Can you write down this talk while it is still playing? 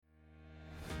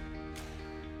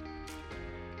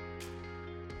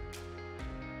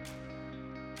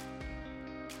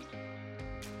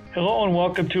Hello and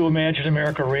welcome to Imagine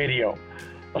America Radio,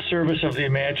 a service of the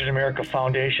Imagine America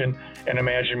Foundation and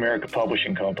Imagine America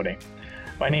Publishing Company.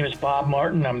 My name is Bob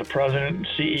Martin. I'm the president and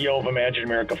CEO of Imagine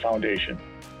America Foundation.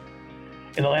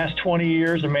 In the last 20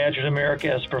 years, Imagine America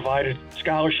has provided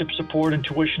scholarship support and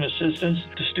tuition assistance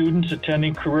to students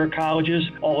attending career colleges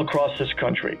all across this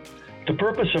country. The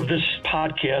purpose of this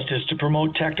podcast is to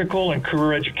promote technical and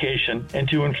career education and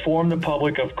to inform the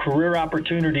public of career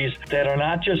opportunities that are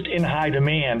not just in high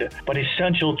demand, but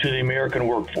essential to the American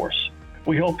workforce.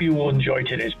 We hope you will enjoy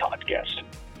today's podcast.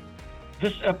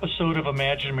 This episode of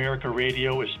Imagine America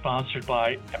Radio is sponsored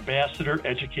by Ambassador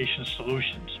Education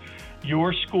Solutions,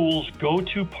 your school's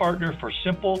go-to partner for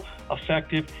simple,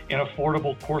 effective, and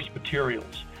affordable course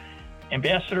materials.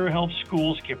 Ambassador helps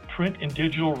schools get print and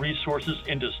digital resources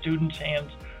into students' hands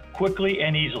quickly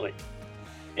and easily.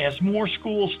 As more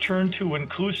schools turn to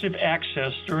inclusive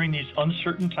access during these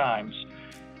uncertain times,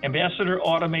 Ambassador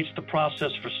automates the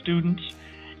process for students,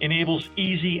 enables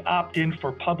easy opt-in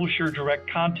for publisher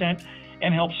direct content,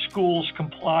 and helps schools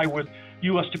comply with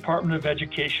U.S. Department of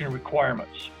Education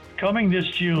requirements. Coming this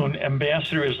June,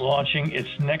 Ambassador is launching its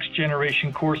next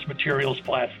generation course materials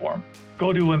platform.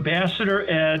 Go to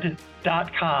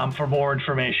ambassadored.com for more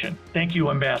information. Thank you,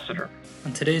 Ambassador.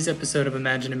 On today's episode of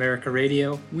Imagine America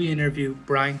Radio, we interview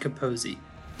Brian Capozzi,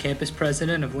 campus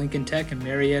president of Lincoln Tech in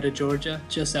Marietta, Georgia,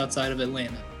 just outside of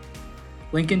Atlanta.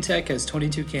 Lincoln Tech has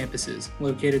 22 campuses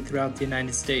located throughout the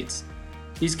United States.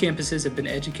 These campuses have been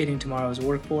educating tomorrow's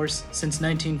workforce since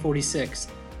 1946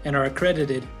 and are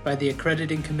accredited by the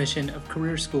Accrediting Commission of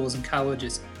Career Schools and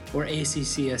Colleges, or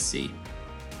ACCSC.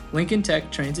 Lincoln Tech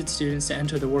trains its students to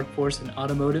enter the workforce in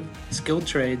automotive, skilled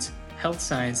trades, health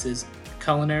sciences,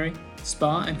 culinary,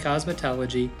 spa and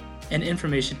cosmetology, and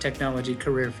information technology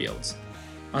career fields.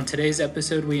 On today's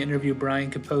episode, we interview Brian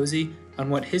Capozzi on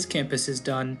what his campus has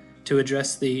done to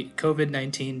address the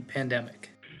COVID-19 pandemic.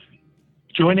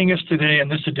 Joining us today in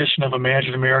this edition of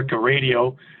Imagine America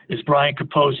Radio is Brian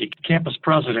Capozzi, campus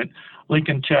president,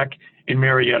 Lincoln Tech in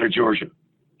Marietta, Georgia.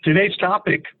 Today's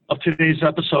topic of today's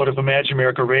episode of Imagine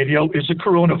America Radio is the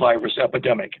coronavirus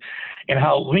epidemic and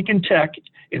how Lincoln Tech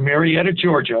in Marietta,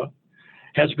 Georgia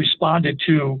has responded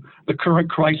to the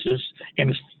current crisis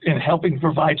in helping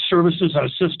provide services and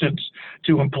assistance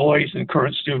to employees and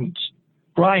current students.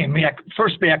 Brian, may I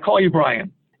call you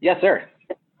Brian? Yes, sir.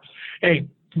 Hey,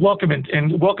 welcome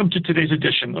and welcome to today's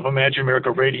edition of Imagine America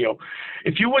Radio.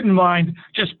 If you wouldn't mind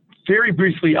just very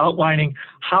briefly outlining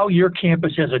how your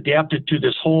campus has adapted to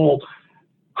this whole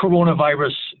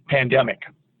coronavirus pandemic.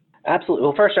 Absolutely.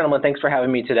 Well, first, gentlemen, thanks for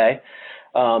having me today.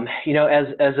 As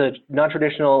a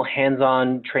non-traditional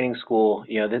hands-on training school,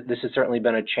 this has certainly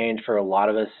been a change for a lot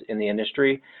of us in the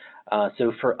industry.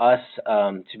 So for us,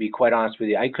 to be quite honest with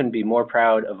you, I couldn't be more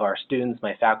proud of our students,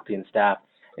 my faculty and staff,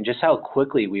 and just how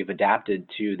quickly we've adapted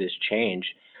to this change.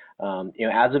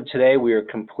 As of today, we are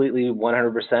completely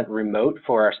 100% remote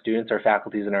for our students, our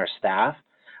faculties, and our staff.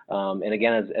 And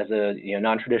again, as a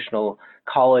non-traditional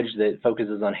college that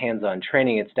focuses on hands-on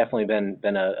training, it's definitely been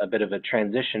a bit of a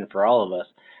transition for all of us.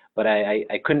 But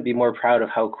I couldn't be more proud of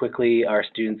how quickly our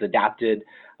students adapted,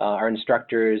 our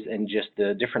instructors, and just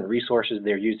the different resources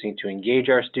they're using to engage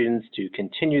our students, to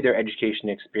continue their education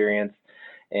experience.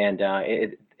 And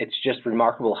it's just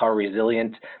remarkable how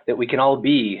resilient that we can all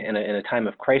be in a time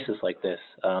of crisis like this.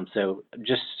 So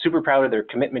just super proud of their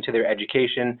commitment to their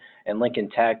education and Lincoln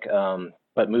Tech,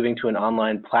 but moving to an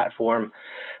online platform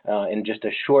in just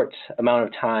a short amount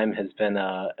of time has been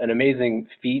an amazing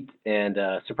feat and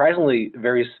surprisingly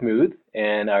very smooth.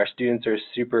 And our students are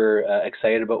super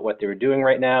excited about what they're doing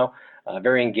right now,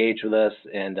 very engaged with us,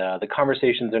 and the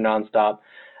conversations are nonstop.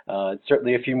 It's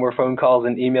certainly a few more phone calls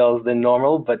and emails than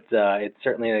normal, but it's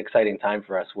certainly an exciting time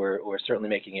for us. We're certainly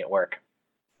making it work.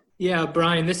 Yeah,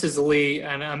 Brian, this is Lee,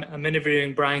 and I'm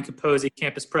interviewing Brian Capozzi,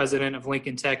 campus president of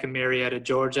Lincoln Tech in Marietta,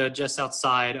 Georgia, just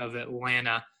outside of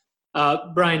Atlanta.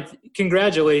 Brian,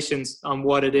 congratulations on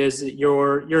what it is that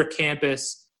your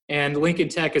campus and Lincoln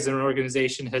Tech as an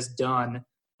organization has done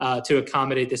to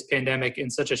accommodate this pandemic in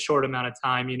such a short amount of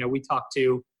time. We talked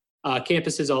to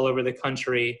campuses all over the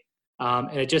country,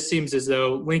 and it just seems as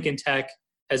though Lincoln Tech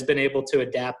has been able to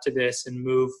adapt to this and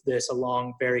move this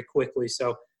along very quickly.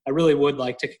 So I really would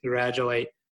like to congratulate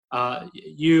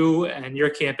you and your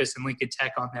campus and Lincoln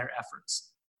Tech on their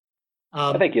efforts.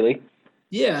 Thank you, Lee.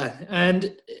 Yeah,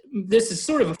 and this is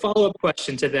sort of a follow-up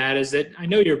question to that, is that I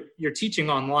know you're teaching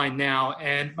online now,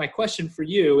 and my question for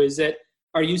you is that,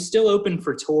 are you still open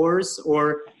for tours,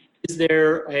 or is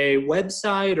there a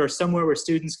website or somewhere where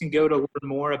students can go to learn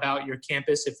more about your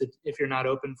campus if you're not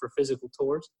open for physical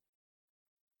tours?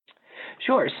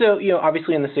 Sure. So,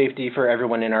 obviously in the safety for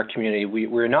everyone in our community,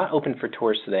 we're not open for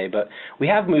tours today, but we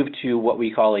have moved to what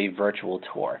we call a virtual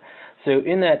tour. So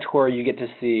in that tour, you get to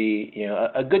see,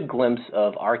 a good glimpse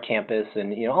of our campus,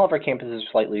 and, all of our campuses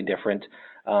are slightly different.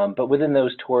 But within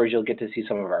those tours, you'll get to see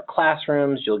some of our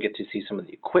classrooms, you'll get to see some of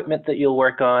the equipment that you'll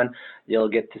work on, you'll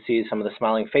get to see some of the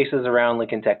smiling faces around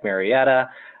Lincoln Tech Marietta,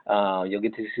 you'll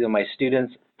get to see some of my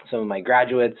students, some of my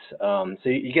graduates, so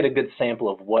you get a good sample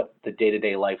of what the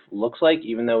day-to-day life looks like,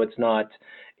 even though it's not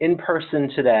in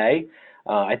person today.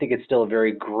 I think it's still a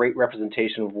very great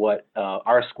representation of what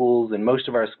our schools and most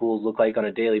of our schools look like on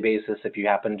a daily basis. If you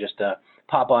happen just to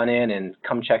pop on in and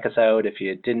come check us out, if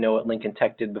you didn't know what Lincoln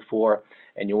Tech did before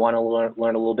and you want to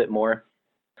learn a little bit more,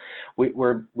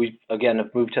 we again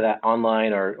have moved to that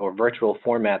online or virtual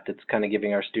format that's kind of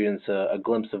giving our students a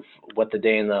glimpse of what the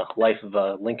day in the life of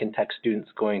a Lincoln Tech student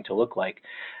is going to look like.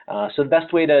 So the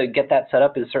best way to get that set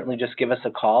up is certainly just give us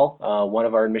a call. One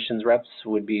of our admissions reps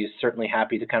would be certainly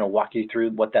happy to kind of walk you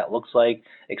through what that looks like,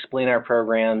 explain our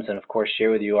programs, and of course share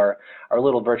with you our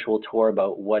little virtual tour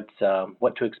about what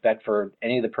to expect for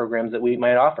any of the programs that we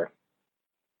might offer.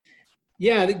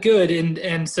 Yeah, good.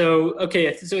 And so,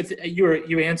 okay, so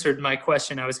you answered my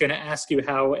question. I was going to ask you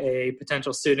how a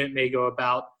potential student may go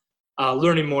about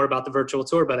learning more about the virtual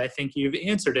tour, but I think you've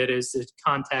answered it, is to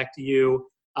contact you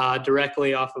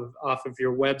directly off of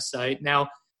your website. Now,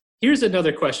 here's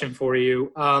another question for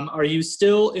you. Are you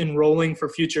still enrolling for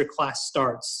future class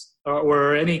starts,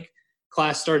 or any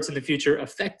class starts in the future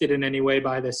affected in any way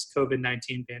by this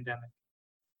COVID-19 pandemic?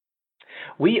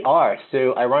 We are.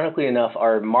 So ironically enough,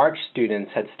 our March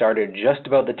students had started just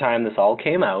about the time this all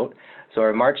came out. So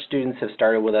our March students have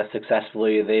started with us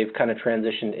successfully. They've kind of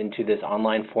transitioned into this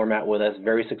online format with us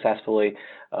very successfully.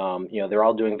 They're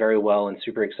all doing very well, and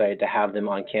super excited to have them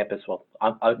on campus. Well,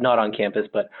 not on campus,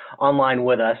 but online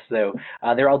with us. So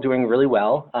they're all doing really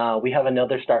well. We have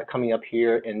another start coming up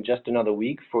here in just another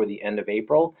week for the end of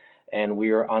April. And we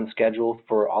are on schedule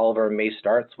for all of our May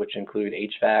starts, which include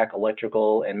HVAC,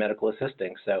 electrical, and medical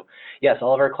assisting. So yes,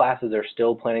 all of our classes are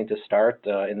still planning to start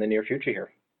in the near future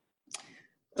here.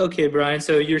 Okay, Brian,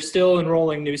 so you're still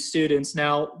enrolling new students.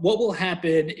 Now, what will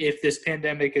happen if this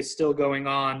pandemic is still going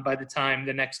on by the time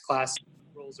the next class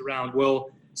rolls around? Will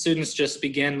students just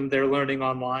begin their learning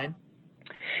online?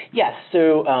 Yes,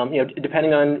 so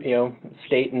depending on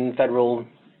state and federal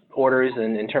orders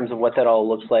and in terms of what that all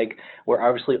looks like, we're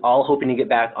obviously all hoping to get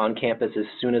back on campus as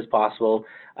soon as possible.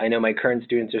 I know my current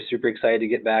students are super excited to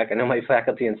get back. I know my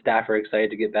faculty and staff are excited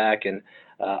to get back, and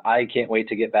I can't wait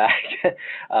to get back.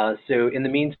 So in the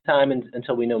meantime,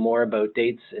 until we know more about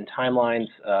dates and timelines,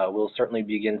 we'll certainly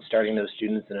begin starting those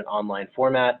students in an online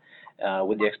format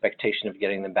with the expectation of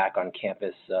getting them back on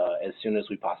campus as soon as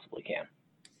we possibly can.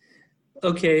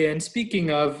 Okay, and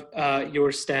speaking of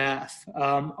your staff,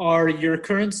 are your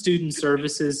current student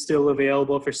services still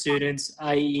available for students,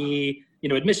 i.e.,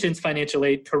 admissions, financial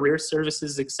aid, career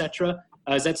services, etc.?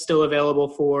 Is that still available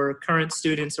for current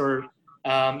students or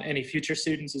any future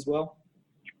students as well?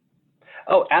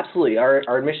 Oh, absolutely.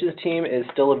 Our admissions team is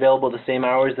still available the same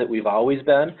hours that we've always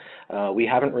been. We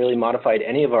haven't really modified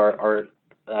any of our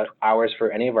hours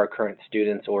for any of our current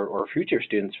students or future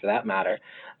students for that matter.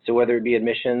 So whether it be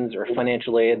admissions or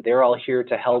financial aid, they're all here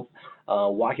to help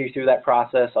walk you through that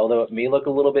process. Although it may look a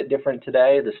little bit different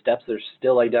today, the steps are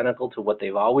still identical to what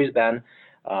they've always been.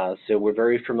 So we're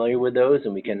very familiar with those,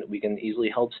 and we can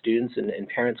easily help students and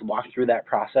parents walk through that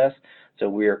process. So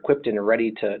we're equipped and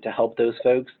ready to help those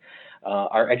folks.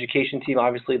 Our education team,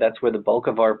 obviously, that's where the bulk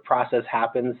of our process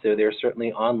happens. So they're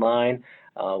certainly online.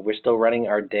 We're still running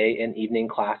our day and evening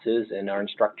classes, and our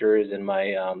instructors and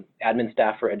my admin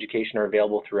staff for education are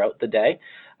available throughout the day,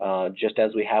 just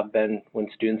as we have been when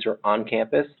students are on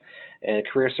campus. And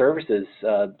career services,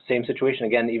 same situation.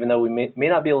 Again, even though we may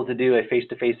not be able to do a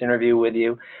face-to-face interview with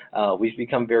you, we've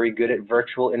become very good at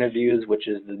virtual interviews, which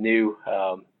is the new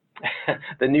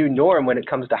the new norm when it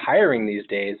comes to hiring these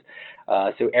days.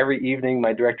 So every evening,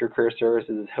 my director of career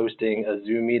services is hosting a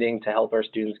Zoom meeting to help our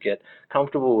students get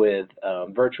comfortable with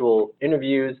virtual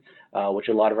interviews, which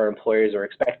a lot of our employers are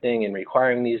expecting and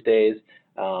requiring these days.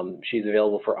 She's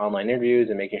available for online interviews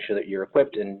and making sure that you're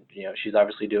equipped, and she's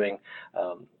obviously doing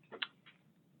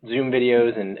Zoom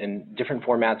videos and different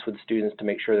formats with students to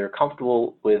make sure they're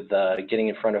comfortable with getting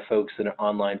in front of folks in an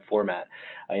online format.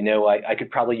 I know I could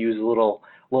probably use a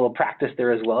little practice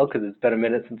there as well, because it's been a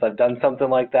minute since I've done something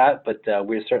like that, but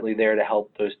we're certainly there to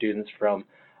help those students from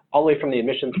all the way from the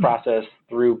admissions process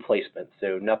through placement.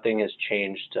 So nothing has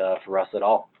changed for us at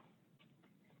all.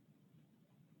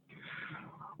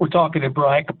 We're talking to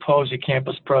Brian Capozzi,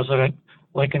 campus president,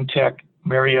 Lincoln Tech,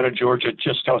 Marietta, Georgia,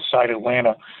 just outside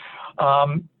Atlanta.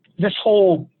 This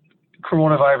whole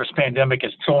coronavirus pandemic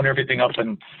has thrown everything up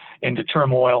into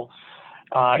turmoil.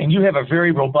 And you have a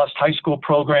very robust high school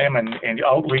program and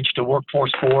outreach to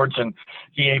workforce boards and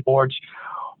VA boards.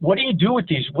 What do you do with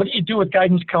these? What do you do with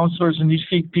guidance counselors and these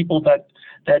people that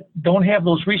don't have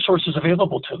those resources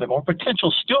available to them, or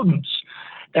potential students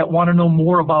that want to know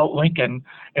more about Lincoln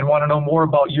and want to know more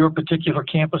about your particular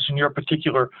campus and your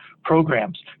particular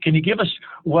programs? Can you give us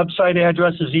website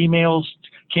addresses, emails,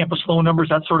 campus phone numbers,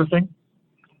 that sort of thing?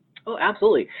 Oh,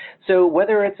 absolutely. So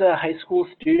whether it's a high school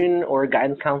student or a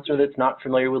guidance counselor that's not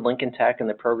familiar with Lincoln Tech and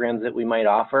the programs that we might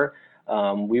offer,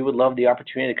 we would love the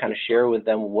opportunity to kind of share with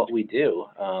them what we do.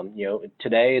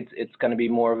 Today it's going to be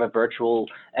more of a virtual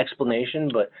explanation,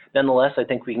 but nonetheless, I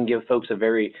think we can give folks a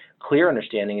very clear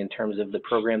understanding in terms of the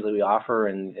programs that we offer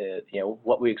and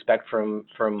what we expect from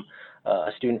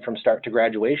a student from start to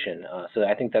graduation. So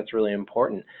I think that's really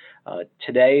important.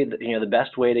 Today, the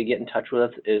best way to get in touch with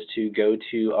us is to go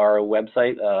to our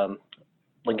website,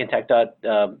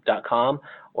 lincolntech.com,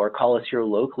 or call us here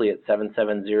locally at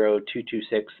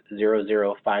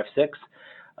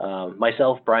 770-226-0056.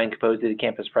 Myself, Brian Capozzi, the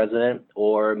campus president,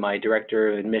 or my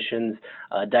director of admissions,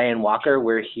 Diane Walker,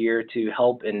 we're here to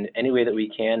help in any way that we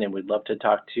can, and we'd love to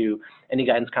talk to any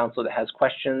guidance counselor that has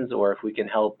questions, or if we can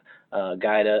help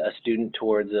guide a student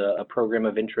towards a program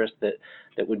of interest that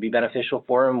would be beneficial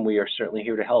for them. We are certainly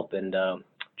here to help. And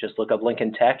just look up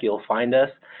Lincoln Tech, you'll find us.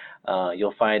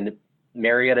 You'll find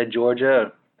Marietta,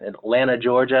 Georgia, Atlanta,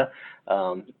 Georgia.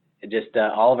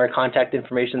 All of our contact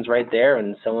information is right there,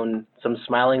 and some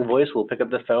smiling voice will pick up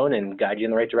the phone and guide you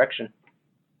in the right direction.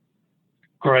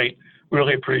 Great.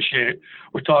 Really appreciate it.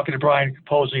 We're talking to Brian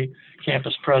Capozzi,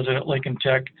 campus president, Lincoln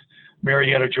Tech,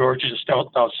 Marietta, Georgia, just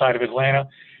outside of Atlanta.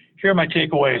 Here are my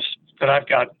takeaways that I've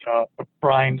got.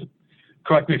 Brian,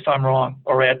 correct me if I'm wrong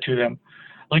or add to them.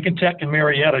 Lincoln Tech in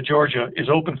Marietta, Georgia is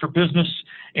open for business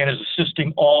and is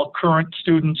assisting all current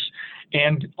students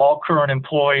and all current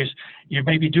employees. You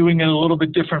may be doing it in a little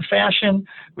bit different fashion,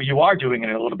 but you are doing it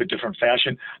in a little bit different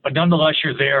fashion, but nonetheless,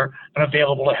 you're there and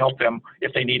available to help them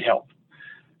if they need help.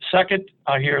 Second,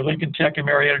 here Lincoln Tech in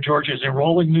Marietta, Georgia is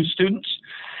enrolling new students,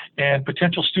 and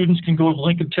potential students can go to the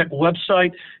Lincoln Tech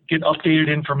website, get updated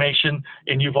information,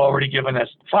 and you've already given us.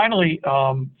 Finally,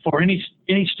 for any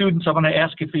students, I'm going to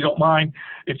ask, if you don't mind,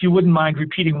 if you wouldn't mind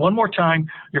repeating one more time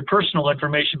your personal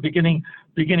information, beginning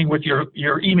with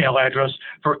your email address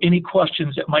for any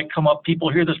questions that might come up. People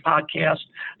hear this podcast,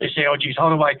 they say, "Oh, geez, how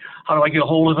do I get a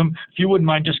hold of them?" If you wouldn't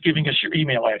mind just giving us your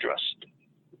email address.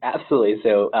 Absolutely.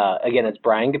 So again, it's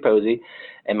Brian Capozzi,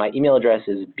 and my email address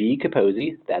is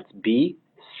bcapozzi. That's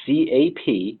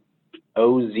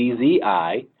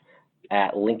BCAPOZZI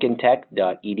at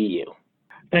lincolntech.edu.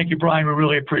 Thank you, Brian. We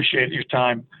really appreciate your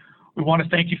time. We want to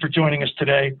thank you for joining us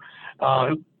today.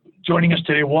 Joining us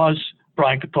today was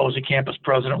Brian Capozzi, campus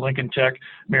president, Lincoln Tech,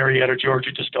 Marietta,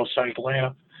 Georgia, just outside of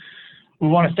Atlanta. We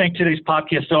want to thank today's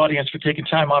podcast audience for taking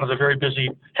time out of their very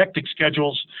busy, hectic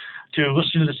schedules to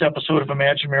listen to this episode of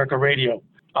Imagine America Radio.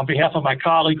 On behalf of my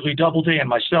colleague, Lee Doubleday, and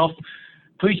myself,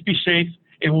 please be safe,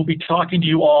 and we'll be talking to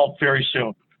you all very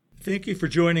soon. Thank you for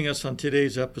joining us on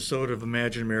today's episode of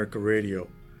Imagine America Radio.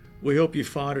 We hope you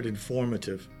found it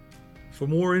informative. For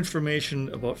more information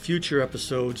about future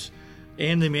episodes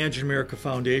and the Imagine America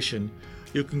Foundation,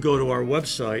 you can go to our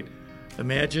website,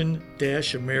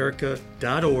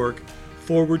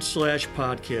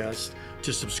 imagine-america.org/podcast,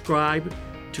 to subscribe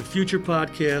to future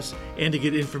podcasts and to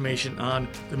get information on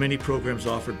the many programs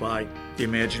offered by the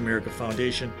Imagine America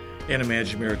Foundation and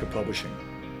Imagine America Publishing.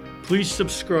 Please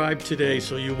subscribe today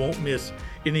so you won't miss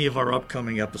any of our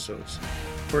upcoming episodes.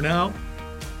 For now,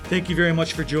 thank you very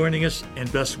much for joining us, and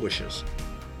best wishes.